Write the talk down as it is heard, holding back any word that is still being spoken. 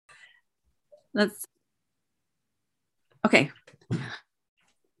Let's, okay.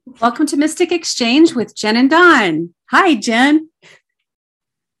 Welcome to Mystic Exchange with Jen and Dawn. Hi, Jen.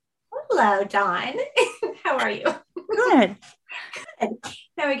 Hello, Dawn. How are you? Good.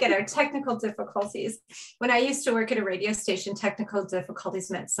 Now we get our technical difficulties. When I used to work at a radio station, technical difficulties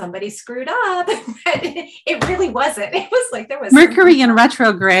meant somebody screwed up. But it really wasn't. It was like there was Mercury in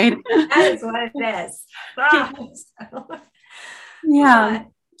retrograde. That is what it is. Yeah.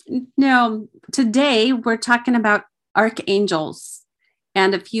 No, today we're talking about archangels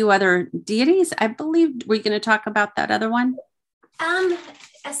and a few other deities. I believe we're going to talk about that other one. A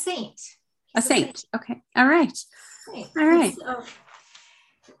saint. A saint. Okay. All right. Saint. All right.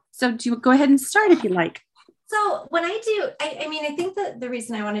 So do you go ahead and start if you like. So when I do, I mean, I think that the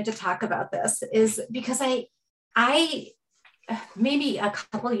reason I wanted to talk about this is because I maybe a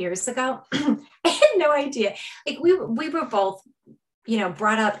couple of years ago, I had no idea. Like we were both,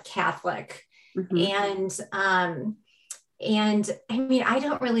 brought up Catholic, and I mean, I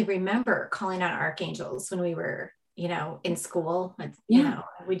don't really remember calling on archangels when we were, in school.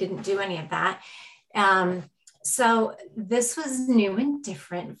 We didn't do any of that. So this was new and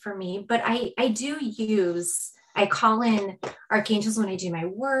different for me, but I call in archangels when I do my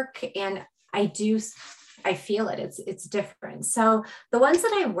work, and I feel it. It's different. So the ones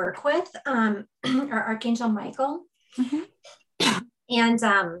that I work with are Archangel Michael. And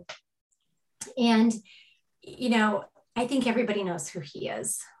I think everybody knows who he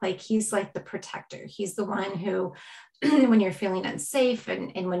is. Like, he's like the protector. He's the one who, when you're feeling unsafe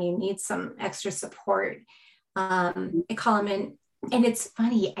and when you need some extra support, I call him in. And it's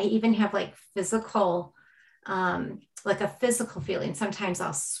funny, I even have like physical, like a physical feeling. Sometimes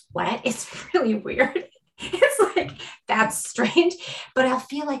I'll sweat. It's really weird. It's like, that's strange, but I'll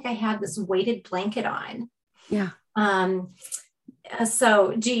feel like I have this weighted blanket on. Yeah.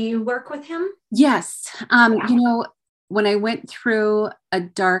 So do you work with him? Yes. When I went through a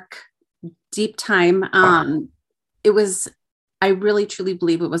dark, deep time, I really truly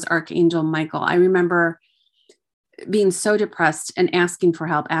believe it was Archangel Michael. I remember being so depressed and asking for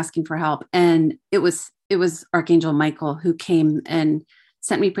help. And it was Archangel Michael who came and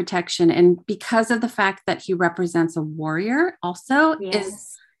sent me protection. And because of the fact that he represents a warrior also,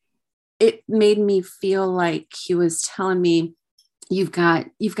 it made me feel like he was telling me, you've got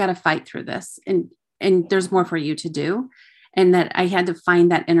to fight through this, and there's more for you to do. And that I had to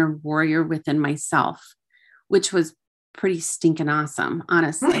find that inner warrior within myself, which was pretty stinking awesome,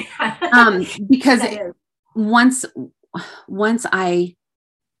 honestly. Because once I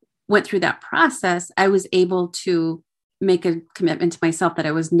went through that process, I was able to make a commitment to myself that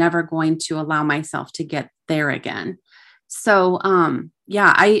I was never going to allow myself to get there again. So,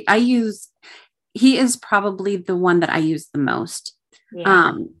 he is probably the one that I use the most.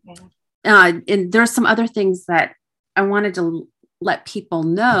 And there's some other things that I wanted to let people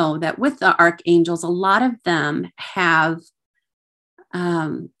know, that with the archangels, a lot of them have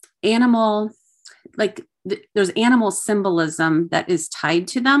animal, like there's animal symbolism that is tied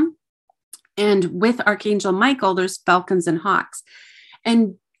to them. And with Archangel Michael, there's falcons and hawks.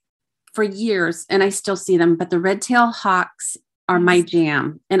 And for years, and I still see them, but the red-tailed hawks are my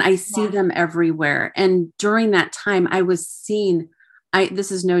jam, and I see them everywhere. And during that time, I was seeing,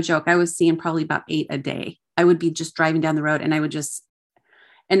 this is no joke, I was seeing probably about 8 a day. I would be just driving down the road, and I would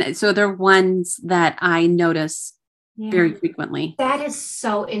and so they're ones that I notice very frequently. That is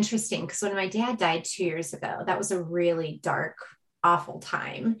so interesting, because when my dad died 2 years ago, that was a really dark, awful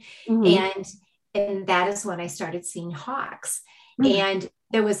time. And that is when I started seeing hawks. And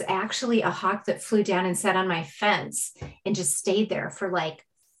there was actually a hawk that flew down and sat on my fence and just stayed there for like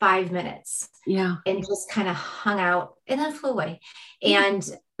 5 minutes. Yeah. And just kind of hung out and then flew away. And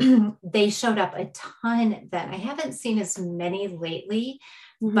they showed up a ton then. I haven't seen as many lately,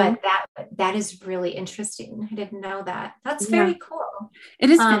 but that is really interesting. I didn't know that. That's very cool.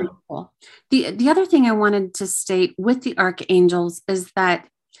 It is very cool. The other thing I wanted to state with the archangels is that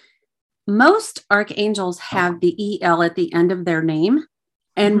most archangels have the EL at the end of their name.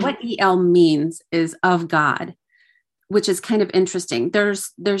 And what EL means is of God, which is kind of interesting.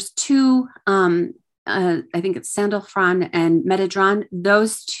 There's two, I think it's Sandalphon and Metadron.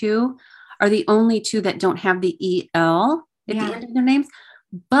 Those two are the only two that don't have the EL at the end of their names.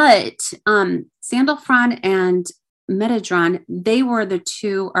 But Sandalphon and Metadron, they were the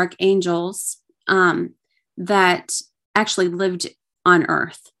two archangels that actually lived on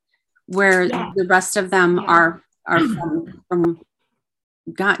Earth, where the rest of them are from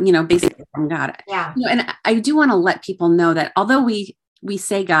God, basically from God. Yeah. And I do want to let people know that although we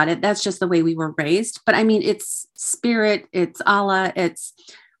say God, that's just the way we were raised. But I mean, it's spirit, it's Allah, it's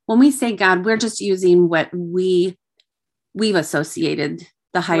when we say God, we're just using what we've associated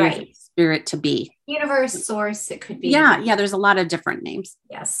the higher spirit to be. Universe, source, it could be. Yeah. There's a lot of different names.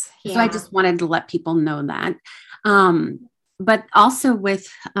 Yes. Yeah. So I just wanted to let people know that. But also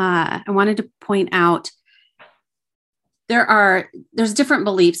I wanted to point out, there's different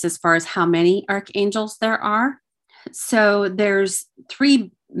beliefs as far as how many archangels there are. So there's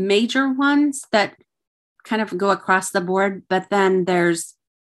 3 major ones that kind of go across the board, but then there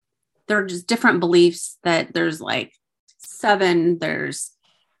are just different beliefs that there's like 7, there's,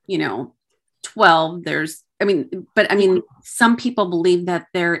 12, some people believe that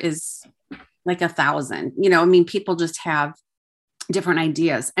there is like 1,000, people just have different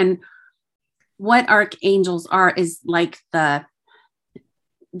ideas. And what archangels are is like they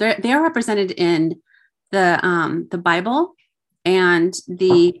are represented in the Bible and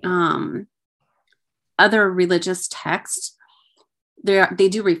the other religious texts. They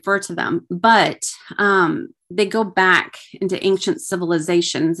do refer to them, but they go back into ancient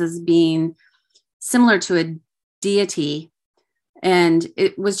civilizations as being similar to a deity. And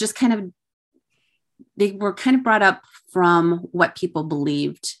it was just they were kind of brought up from what people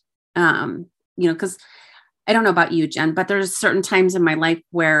believed, because I don't know about you, Jen, but there's certain times in my life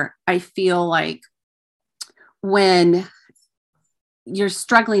where I feel like when you're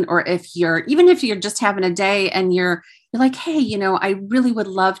struggling, or even if you're just having a day and you're like, hey, I really would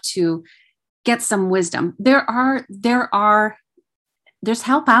love to get some wisdom. There's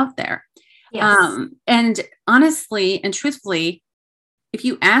help out there. Yes. And honestly and truthfully, if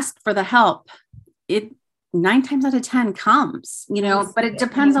you ask for the help, it 9 times out of 10 comes, but it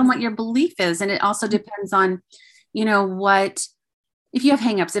depends on what your belief is. And it also depends on, if you have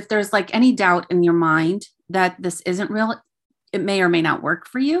hangups, if there's like any doubt in your mind that this isn't real, it may or may not work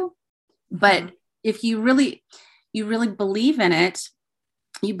for you. But if you really believe in it,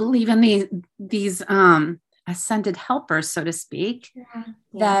 you believe in these ascended helpers, so to speak,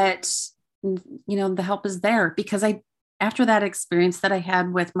 that, the help is there. Because after that experience that I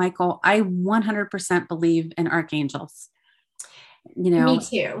had with Michael, I 100% believe in archangels. Me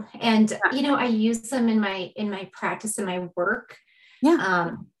too. And, I use them in my practice, in my work.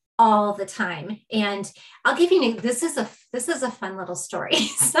 Yeah. All the time. And I'll give you, this is a fun little story.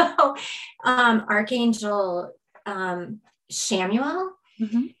 So, Archangel, Samuel.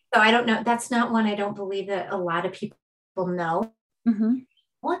 Mm-hmm. So I don't know. That's not one I don't believe that a lot of people know,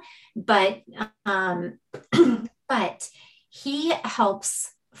 but, but he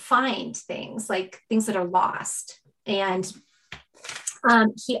helps find things that are lost. And,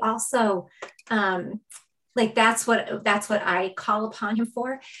 he also, that's what I call upon him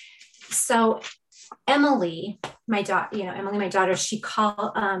for. So Emily, my daughter, she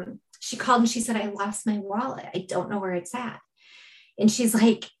called and she said, I lost my wallet. I don't know where it's at. And she's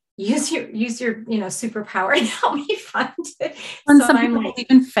like, use your superpower and help me find it. And so some people believe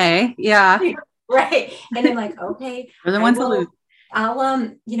in fae. Yeah. Right. And I'm like, okay. They're the ones to lose.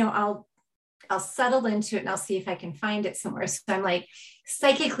 I'll settle into it and I'll see if I can find it somewhere. So I'm like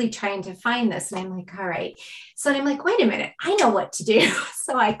psychically trying to find this. And I'm like, all right. So I'm like, wait a minute, I know what to do.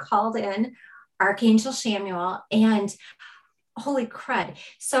 So I called in Archangel Samuel and holy crud.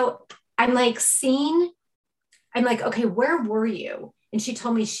 So I'm like, okay, where were you? And she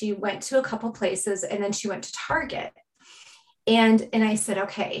told me she went to a couple places and then she went to Target. And I said,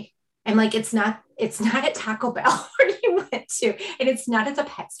 okay. I'm like, it's not at Taco Bell where you went to, and it's not at the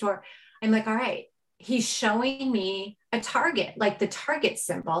pet store. I'm like, all right, he's showing me a Target, like the Target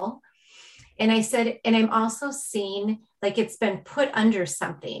symbol. And I said, and I'm also seeing like it's been put under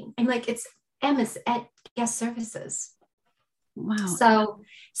something. I'm like, it's Emma's at Guest Services. Wow.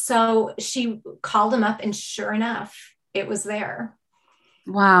 So she called him up and sure enough, it was there.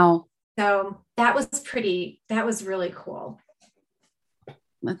 Wow. So that was really cool.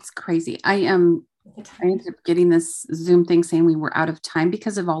 That's crazy. I ended up getting this Zoom thing saying we were out of time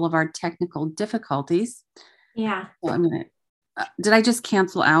because of all of our technical difficulties. Yeah. So I'm going to, did I just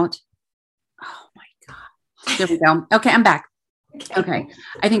cancel out? Oh my God. There we go. Okay. I'm back. Okay.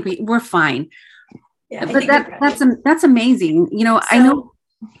 I think we're fine. Yeah, but that's amazing. I know.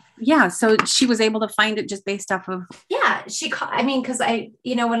 Yeah. So she was able to find it just based off of. Yeah. Cause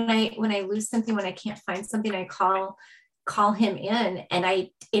when I lose something, when I can't find something, I call him in and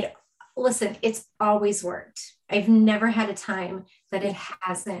listen, it's always worked. I've never had a time that it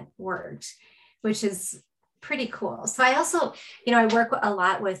hasn't worked, which is pretty cool. So I also, I work a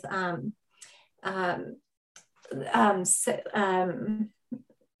lot with, oh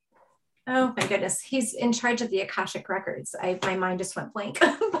my goodness, he's in charge of the Akashic records. My mind just went blank.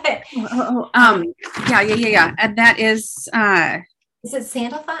 But yeah. And that is Is it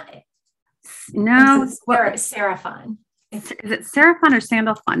Sandalphon? No, Seraphon. Is it Seraphon or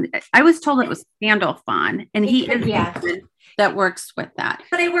Sandalphon? I was told it was Sandalphon, and he is the that works with that.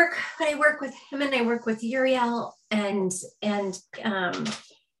 But I work with him, and I work with Uriel and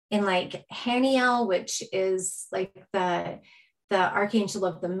like Haniel, which is like the archangel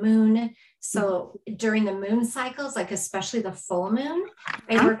of the moon. So during the moon cycles, like especially the full moon,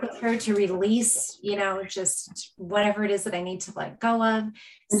 I work with her to release, just whatever it is that I need to let go of.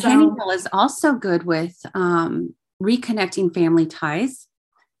 And Haniel is also good with reconnecting family ties,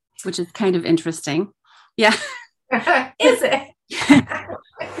 which is kind of interesting. Yeah. Is it?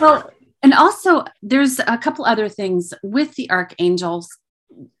 Well, and also there's a couple other things with the archangels.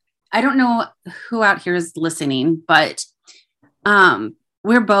 I don't know who out here is listening, but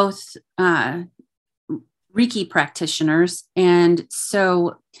we're both Reiki practitioners. And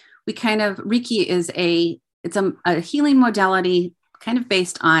so we Reiki is a healing modality kind of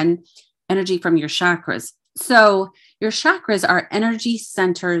based on energy from your chakras. So your chakras are energy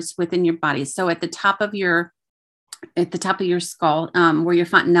centers within your body. So at the top of your skull, where your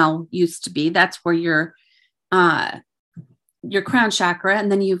fontanelle used to be, that's where your crown chakra. And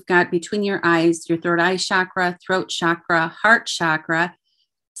then you've got between your eyes, your third eye chakra, throat chakra, heart chakra,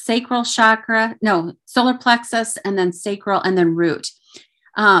 sacral chakra, solar plexus, and then sacral, and then root.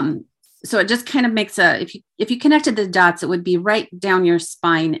 So it just kind of makes if you connected the dots, it would be right down your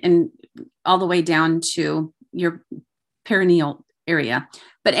spine and all the way down to your perineal area.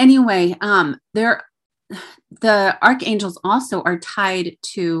 But anyway, the archangels also are tied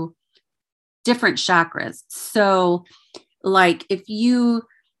to different chakras. So like if you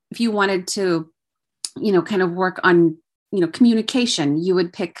wanted to, kind of work on, communication, you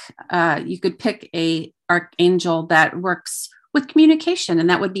could pick a archangel that works with communication, and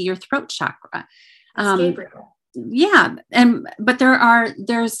that would be your throat chakra. Gabriel. Yeah. But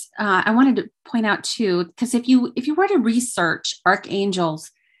there's I wanted to point out too, because if you were to research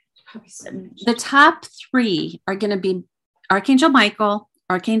archangels, the top 3 are going to be Archangel Michael,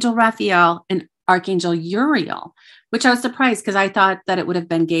 Archangel Raphael, and Archangel Uriel, which I was surprised because I thought that it would have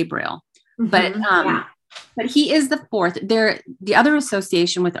been Gabriel, but he is the 4th. The other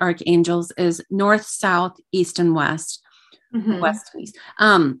association with archangels is north, south, east, and west, west and east.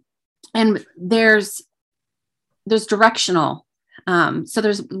 And there's directional.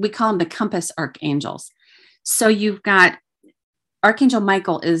 So we call them the compass archangels. So you've got Archangel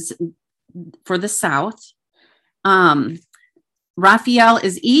Michael is for the south. Raphael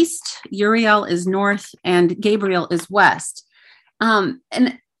is east, Uriel is north, and Gabriel is west. And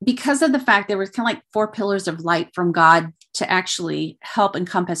because of the fact there was kind of like 4 pillars of light from God to actually help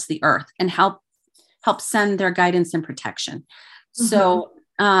encompass the earth and help send their guidance and protection. So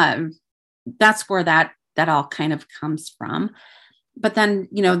that's where that all kind of comes from. But then,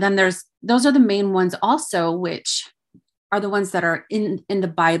 then those are the main ones also, which are the ones that are in the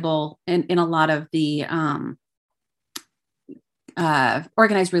Bible and in a lot of the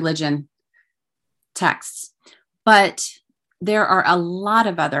organized religion texts. But there are a lot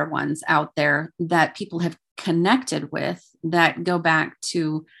of other ones out there that people have connected with that go back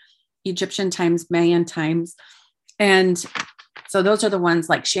to Egyptian times, Mayan times. And so those are the ones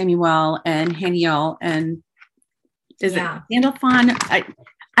like Shamuel and Haniel and it Sandalphon?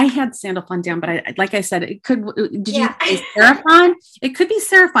 I had Sandalphon down, but like I said, it could, did you say Seraphon? It could be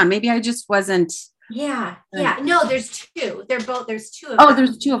Seraphon. Maybe I just wasn't. Yeah. No, there's 2. There's 2 of them. Oh,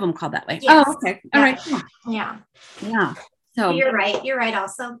 there's 2 of them called that way. Yes. Oh, okay. All right. Yeah. So you're right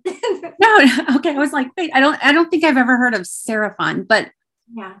also. No, okay. I was like, wait, I don't think I've ever heard of Seraphon, but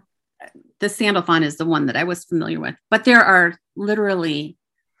the Sandalphon is the one that I was familiar with. But there are literally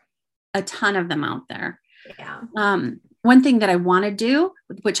a ton of them out there. Yeah. One thing that I want to do,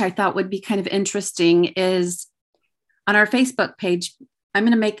 which I thought would be kind of interesting, is on our Facebook page,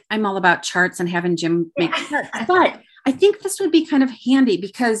 I'm all about charts and having Jim make charts, but I think this would be kind of handy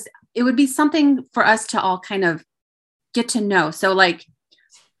because it would be something for us to all kind of get to know. So like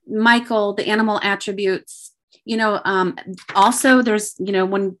Michael, the animal attributes, also there's,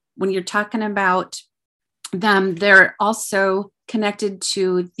 when you're talking about them, they're also connected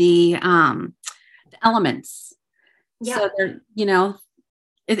to the elements. Yeah. So they're,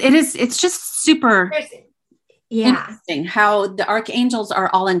 it's just super interesting how the archangels are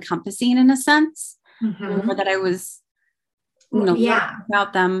all encompassing in a sense. Or that I was,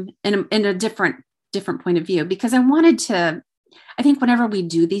 about them in a different point of view, because I think whenever we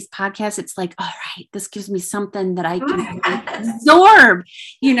do these podcasts, it's like, all right, this gives me something that I can absorb,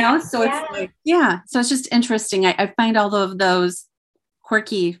 so it's like, so it's just interesting. I find all of those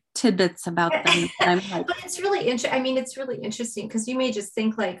quirky tidbits about them. I'm like, but it's really interesting. I mean, it's really interesting because you may just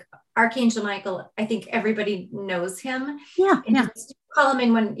think like Archangel Michael, I think everybody knows him. Yeah. And Yeah. just call him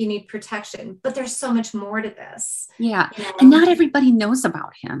in when you need protection, but there's so much more to this. Yeah. And not everybody knows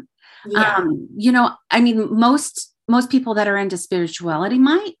about him. Yeah. I mean, most people that are into spirituality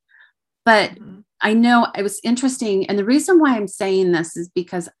might, but I know it was interesting. And the reason why I'm saying this is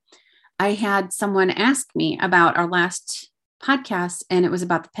because I had someone ask me about our last podcast, and it was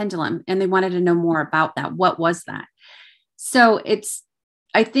about the pendulum, and they wanted to know more about that. What was that? So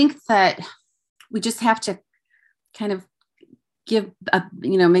I think that we just have to kind of give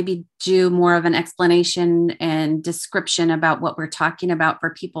maybe do more of an explanation and description about what we're talking about for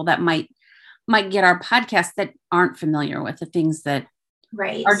people that might get our podcast that aren't familiar with the things that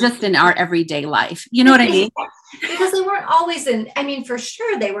are just in our everyday life. You know what I mean? Because they weren't always for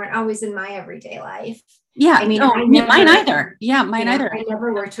sure they weren't always in my everyday life. Yeah. I mean, mine either. Yeah, mine either. I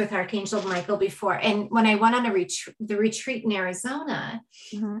never worked with Archangel Michael before. And when I went on the retreat in Arizona,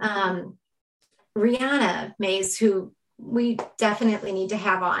 Rihanna Mays, who we definitely need to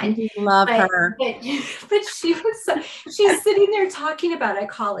have on. Love her. But she's sitting there talking about, I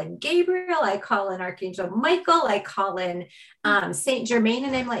call in Gabriel, I call in Archangel Michael, I call in Saint Germain.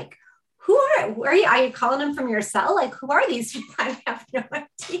 And I'm like, who are you? Are you calling them from your cell? Like, who are these people? I have no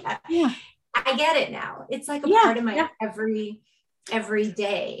idea. Yeah. I get it now. It's like a part of my every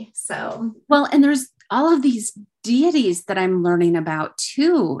day. So, well, and there's all of these deities that I'm learning about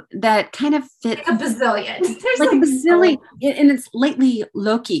too, that kind of fit like a bazillion. There's like a bazillion. And it's lately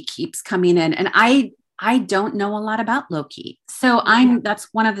Loki keeps coming in, and I don't know a lot about Loki. So that's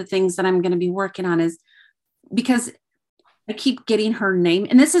one of the things that I'm going to be working on, is because I keep getting her name.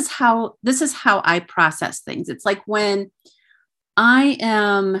 And this is how I process things. It's like when I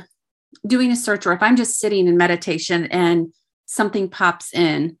am doing a search, or if I'm just sitting in meditation and something pops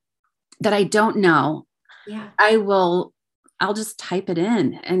in that I don't know, I'll just type it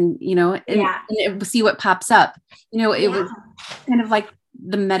in and see what pops up. It was kind of like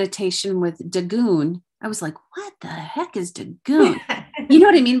the meditation with Dagon. I was like, what the heck is Dagon? You know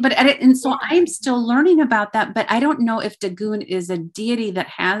what I mean? So I'm still learning about that, but I don't know if Dagon is a deity that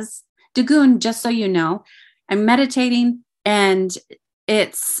has Dagon. Just so you know, I'm meditating, and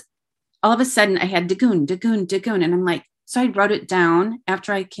it's all of a sudden I had Dagon, and I'm like, so I wrote it down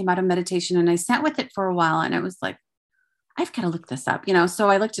after I came out of meditation, and I sat with it for a while, and I was like, I've got to look this up, so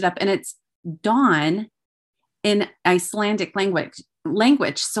I looked it up, and it's dawn in Icelandic language.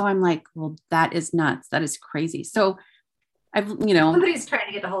 So I'm like, well, that is nuts. That is crazy. So somebody's trying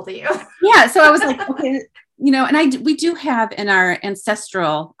to get a hold of you. Yeah. So I was like, okay, and we do have in our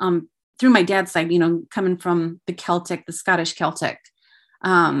ancestral, through my dad's side, coming from the Scottish Celtic,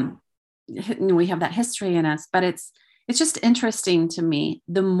 we have that history in us, but it's just interesting to me.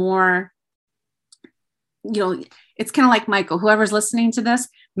 The more, it's kind of like Michael, whoever's listening to this,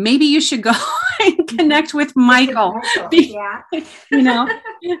 maybe you should go and connect with Michael. Yeah.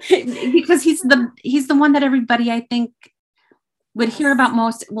 Because he's the one that everybody, I think, would hear about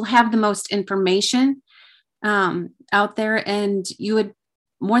most, will have the most information out there, and you would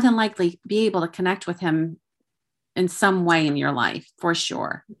more than likely be able to connect with him in some way in your life, for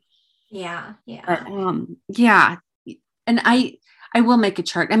sure. Yeah. Yeah. But, and I will make a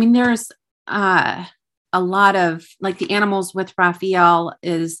chart. I mean, there's a lot of, like, the animals with Raphael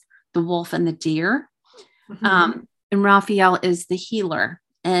is the wolf and the deer. And Raphael is the healer,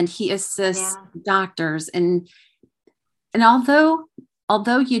 and he assists doctors. And although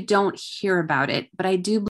you don't hear about it, but I do